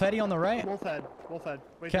at? Wolf Eddie on the right? Wolf head. Wolf head.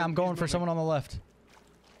 Wait, Okay, I'm he's going for moving. someone on the left.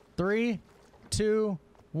 3, 2,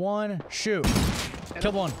 1, shoot.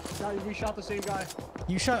 Killed one. No, we shot the same guy.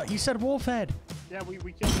 You said wolf head. Yeah, we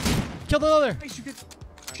killed him. Killed another. Nice, you get.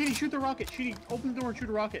 Sheeny, shoot the rocket. Sheeny, open the door and shoot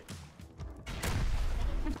a rocket.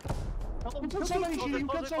 We've got so many, Sheeny. We've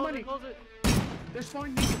got so many. Close it. They're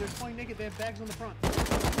spawning naked. They're spawning naked. They have bags on the front.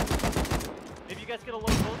 If you guys get a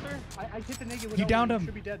little closer. I hit the naked with You Elmer. downed You him.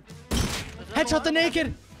 should be dead. Headshot the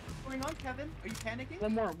naked. What's going on, Kevin? Are you panicking?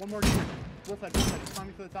 One more here. Wolf head. He's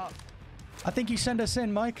climbing to the top. I think you send us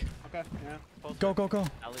in, Mike. Okay, yeah. Closer. Go, go, go.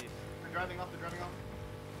 At least. They're driving off. They're driving off.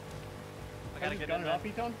 I gotta Kevin's get gun in it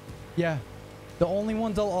there. up, Etone? Yeah. The only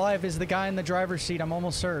one alive is the guy in the driver's seat. I'm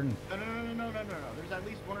almost certain. No. There's at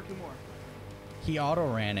least 1 or 2 more. He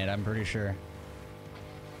auto ran it, I'm pretty sure.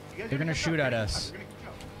 You guys They're gonna catch shoot up. at They're us. gonna catch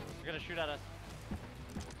up. They're gonna shoot at us.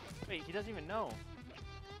 Wait, he doesn't even know.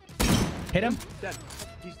 Hit him. Dead.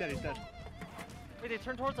 He's dead. He's dead. Wait, they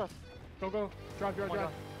turned towards us. Go, go. Drive, drive, Oh my drive.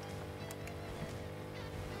 God.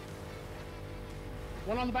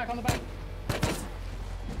 One on the back, on the back.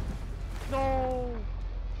 No.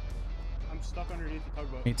 I'm stuck underneath the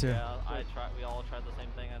tugboat. Me too. Yeah, we all tried the same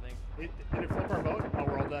thing, I think. Did it flip our boat? Oh,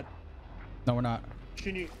 we're all dead. No, we're not.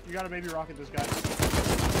 Sheeny, you gotta baby rocket this guy.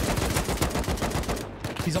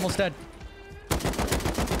 He's almost dead.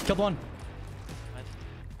 Killed one.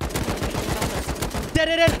 Nice.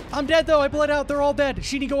 Dead. I'm dead though. I bled out. They're all dead.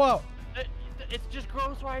 Sheeny, go out. It's just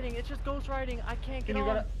ghost riding. It's just ghost riding. I can't get Sheeny, you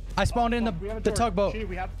on. gotta. I spawned in We have a the door. tugboat. Sheeny,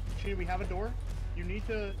 we have a door. You need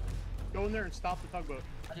to go in there and stop the tugboat.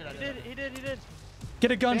 He did. Get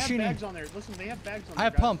a gun, They have Sheeny. bags on there. Listen, they have bags on there. I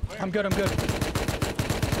have guys. pump. I'm good.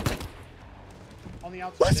 On the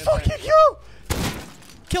outside. Let's they have fucking bags. go.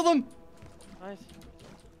 Kill them. Nice.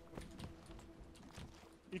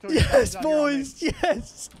 Etone, your Yes, body's out here on me. boys.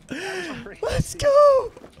 Yes. Crazy. Let's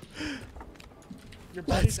go. Your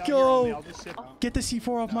body's Let's out here on me. go. I'll just sit. Get the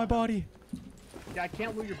C4 off my body. Yeah, I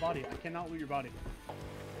can't loot your body. I cannot loot your body.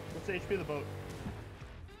 What's the HP of the boat?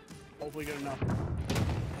 Hopefully good enough.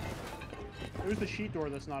 It was the sheet door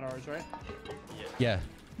that's not ours, right? Yeah.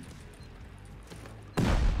 Dude,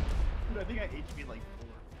 I think I HP like 4.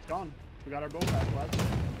 It's gone. We got our boat back, lads.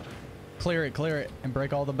 Clear it, and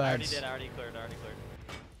break all the I already bags. did. I already cleared.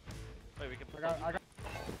 Wait, we can. I got.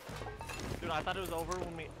 Dude, I thought it was over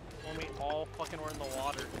when we all fucking were in the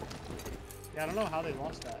water. Yeah, I don't know how they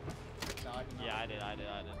lost that. No, I did not. Yeah, I did.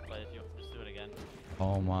 But if you just do it again.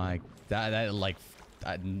 Oh my,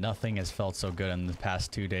 nothing has felt so good in the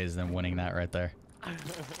past 2 days than winning that right there.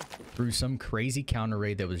 Through some crazy counter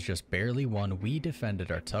raid that was just barely won, we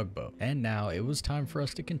defended our tugboat. And now it was time for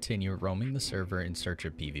us to continue roaming the server in search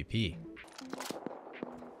of PvP.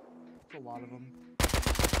 It's a lot of them.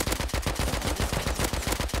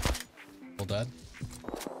 Full dead?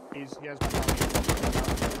 He has my body.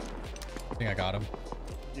 I think I got him.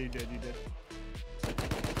 You did.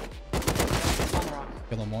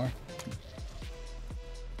 Kill him more.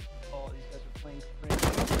 Oh, these guys are playing crazy.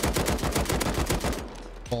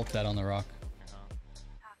 Both dead on the rock.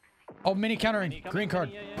 Oh, mini countering. Coming, Green card.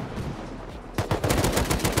 Yeah.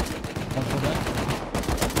 One full dead.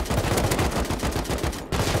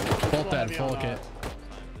 Both dead. heavy Full on, kit.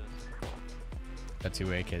 Got 2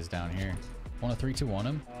 AKs down here. Want a 3-2 on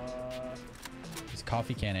him? He's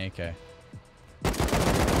coffee can AK.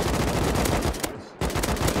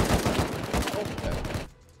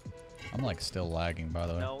 I'm like still lagging, by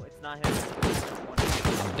the way. No, it's not him.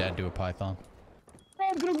 I'm dead to a python. Oh,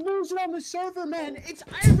 I'm gonna losing on the server, man. It's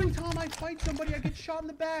every time I fight somebody, I get shot in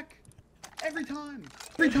the back. Every time.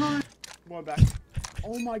 Every time. I'm going back.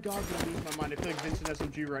 Oh my god, I'm gonna lose my mind. I feel like Vincent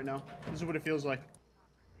SMG right now. This is what it feels like.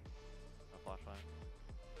 No flashlight.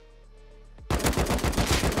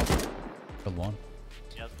 Good one.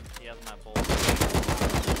 He has my bolt.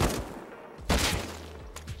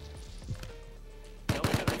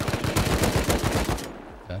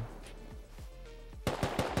 Dead.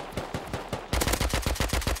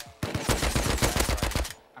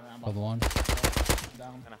 Good one.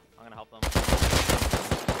 Down. I'm gonna help them.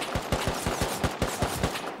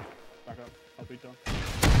 Back up. I'll beat them.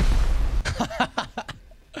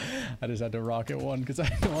 I just had to rocket one because I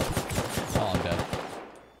didn't want. Oh, I'm dead.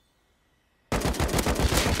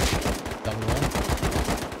 Double one.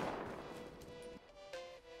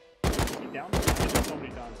 He down? I hit him so many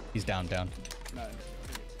times. He's down. No, I think it's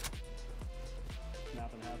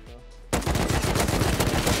snap and a half though.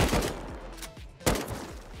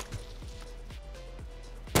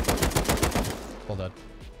 Full dead.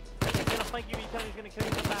 He's gonna flank you, he's gonna kill you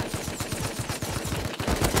in the back. I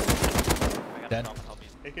gotta Dead. stop and help you.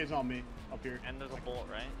 AK's on me, up here. And there's a bullet,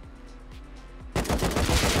 right? Me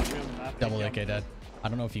on the map. Double on AK me. dead. I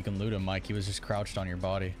don't know if you can loot him, Mike. He was just crouched on your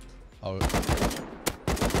body. Oh.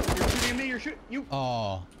 You're shooting me, you're shooting. You.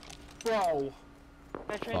 Oh. Bro.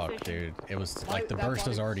 Fuck, dude. It was Why- like the that burst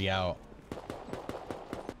was body- already out.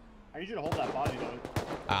 I need you to hold that body though.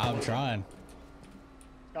 I'm trying.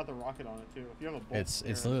 It's got the rocket on it too. If you have a bolt. It's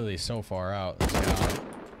there. literally so far out. This guy.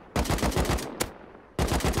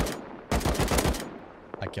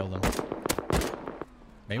 I killed him.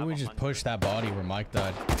 Maybe we just push that body where Mike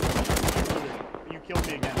died. You killed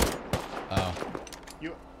me again. Oh.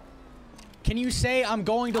 You. Can you say I'm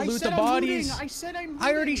going to I loot said the I'm bodies? looting. I said I'm.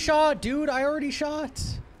 I already looting. shot, dude. I already shot.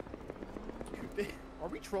 Are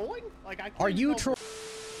we trolling? Like I. Can't Are you tell- trolling?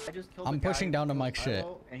 I just killed I'm the guy pushing down to with Mike's shit.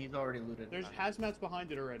 silo, and he's already looted. There's hazmats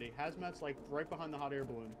behind it already. Hazmats like right behind the hot air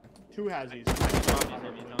balloon. Two hazzies.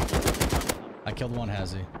 I killed one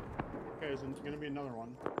Hazzy. Okay, there's gonna be another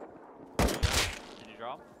one. Did you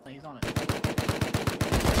drop? No, he's on it.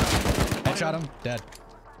 Headshot him. Dead.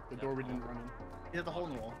 The door we didn't run in. He has a hole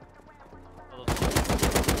in the wall.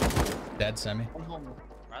 Dead, Semi. One hole in the wall.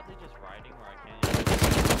 Bradley just riding where I can't.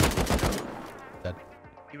 Dead.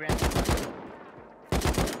 He ran.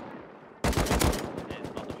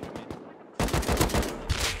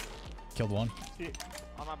 Killed one. See,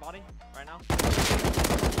 On my body right now.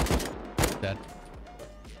 Dead.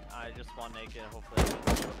 I just spawned naked. Hopefully.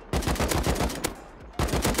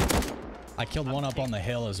 I killed one up on the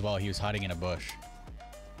hill as well. He was hiding in a bush.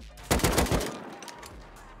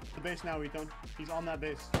 the base now, Etone. He's on that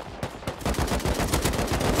base.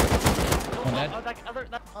 One dead. Oh, that other.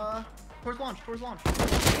 That... Towards launch. Towards launch.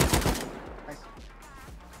 Nice.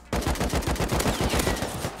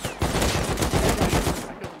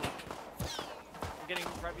 I'm getting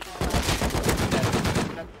right between.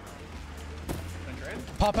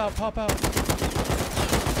 Pop out, pop out.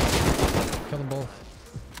 Kill them both.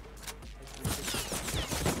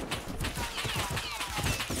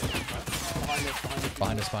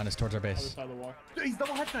 Behind us, towards our Other base. side of the wall. Dude, he's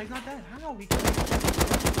double headshot. He's not dead. How? He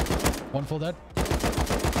One full dead.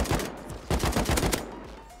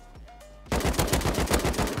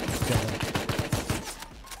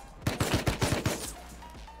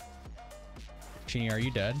 Chini, are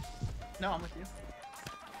you dead? No, I'm with you.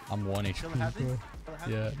 I'm 1 HP. Still have it?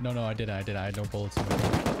 Yeah, no, I didn't. I had no bullets in my gun.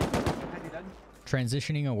 Has he dead?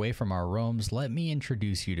 Transitioning away from our roams, let me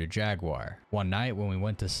introduce you to Jaguar. One night when we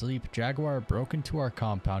went to sleep, Jaguar broke into our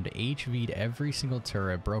compound, HV'd every single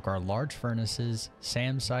turret, broke our large furnaces,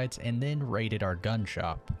 SAM sites, and then raided our gun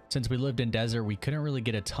shop. Since we lived in desert, we couldn't really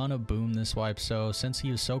get a ton of boom this wipe, so since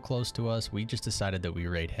he was so close to us, we just decided that we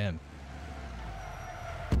raid him.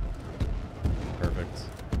 Perfect.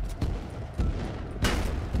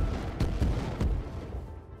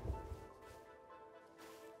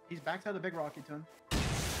 He's backside the big rock, Etone.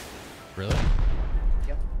 Really?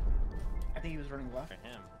 Yep. I think he was running left. For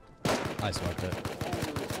him. I smoked it.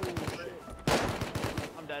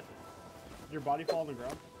 I'm dead. Your body fall on the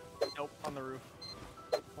ground? Nope, on the roof.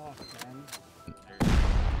 Fuck, man.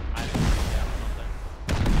 I didn't yeah, I'm up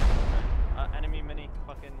there. Enemy mini,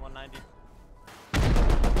 fucking 190.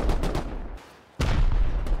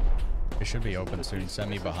 It should be open soon. Send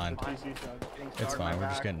me behind. The PC side. It's fine. We're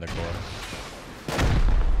just getting the core.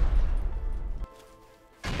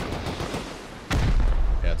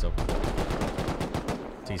 Yeah, it's open.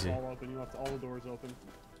 It's TC. all open. You left all the doors open.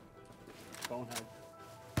 Bonehead.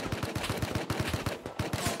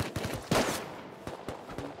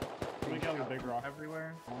 Let me get on the big rock.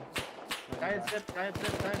 Everywhere. Guy at zip, guy at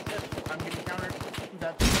zip, guy at zip. I'm getting countered.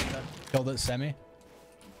 Dead, dead. Killed it semi.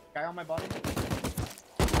 Guy on my body.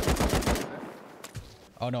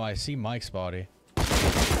 Oh no, I see Mike's body.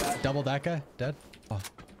 Double that guy. Dead. Oh.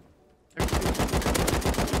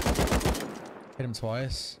 Hit him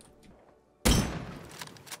twice. Yeah,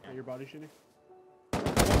 your body shooting.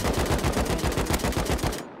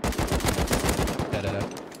 Dead, dead, dead.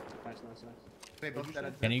 Nice, nice, nice. They both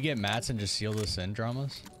dead. Can you get mats and just seal this in,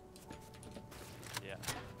 dramas? Yeah.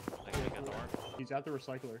 I can get the work. He's at the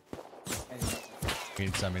recycler. You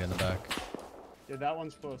can send me in the back. Yeah, that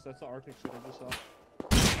one's close. That's the Arctic suit I just saw.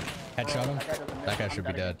 Headshot him. That guy doesn't That guy miss. should be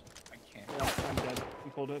I'm dead. I can't. Yeah, I'm dead.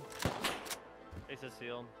 I'm full dead. Ace is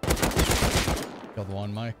sealed. Killed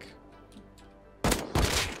one, Mike.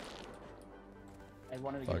 I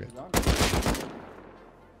wanted to Fuck get it. the gun. I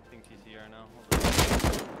think TCR now. Hold on.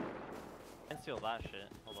 Can't seal that shit.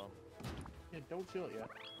 Hold on. Yeah, don't seal it yet.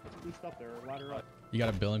 Let's boost up there or ladder up. You got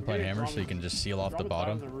a billing plate Yeah, hammer so you Dramas- can just seal off the Dramas died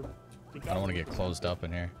on bottom? roof. He I got don't want to on get the closed roof. up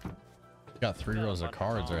in here. Got 3 rows of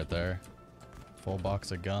cards right there. Full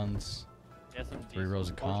box of guns. Yeah, some 3 rows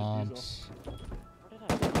of Bunch of comps. Where did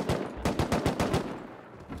I?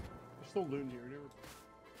 There's still loon here. Never...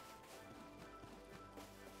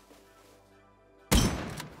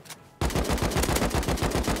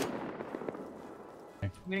 I'm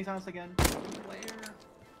getting silenced again.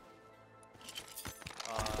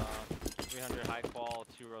 300 high qual,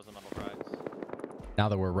 2 rows of metal frags. Now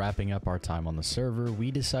that we're wrapping up our time on the server, we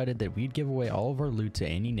decided that we'd give away all of our loot to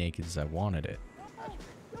any nakeds that wanted it.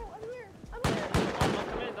 Don't come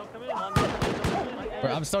in, don't come in. Don't come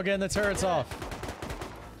in. I'm still getting the turrets off.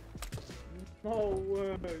 No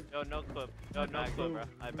way. Yo, no clip. Yo, no clip, bro.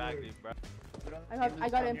 I bagged you, bro. I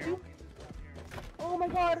got empty. Oh my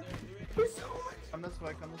god. There's so much. Come this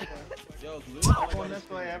way, come this way. Yo, Everyone this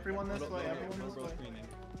way, everyone this way, everyone this way.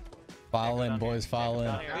 File in, boys, file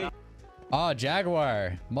in. Ah,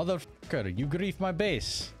 Jaguar. Motherfucker, you grief my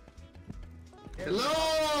base. Hello!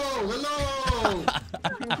 Hello!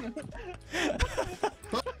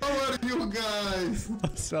 How are you guys?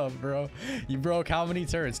 What's up, bro? You broke how many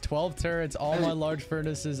turrets? 12 turrets, all my large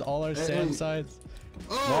furnaces, all our SAM sites.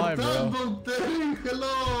 Oh, Why, bro? Double Terry,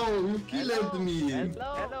 hello! You killed me.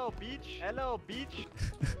 Hello, beach. Hello, beach.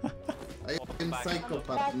 I am psychopath,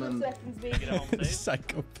 Back for man. seconds, Get baby. it home safe.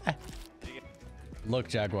 Psychopath. Look,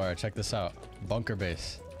 Jaguar, check this out. Bunker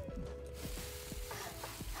base.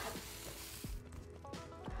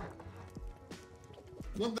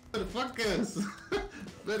 What the fuckers?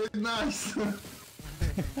 Very nice. Very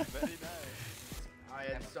nice. I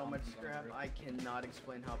had so much scrap, I cannot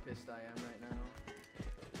explain how pissed I am right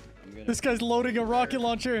now. This guy's loading a rocket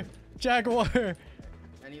launcher. Jaguar.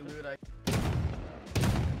 Any loot I...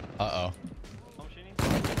 Uh-oh. Home shooting?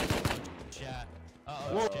 Chat.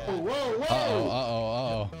 Whoa, whoa, whoa! Uh-oh,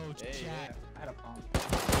 uh-oh, uh-oh. I had a pump.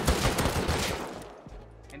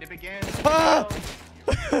 And it began. Ah!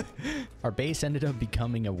 Our base ended up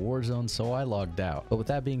becoming a war zone, so I logged out. But with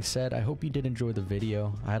that being said, I hope you did enjoy the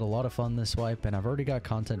video. I had a lot of fun this swipe, and I've already got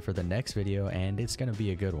content for the next video, and it's going to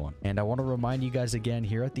be a good one. And I want to remind you guys again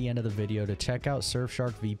here at the end of the video to check out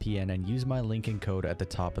Surfshark VPN and use my link and code at the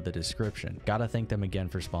top of the description. Gotta thank them again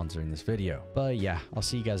for sponsoring this video. But yeah, I'll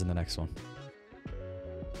see you guys in the next one.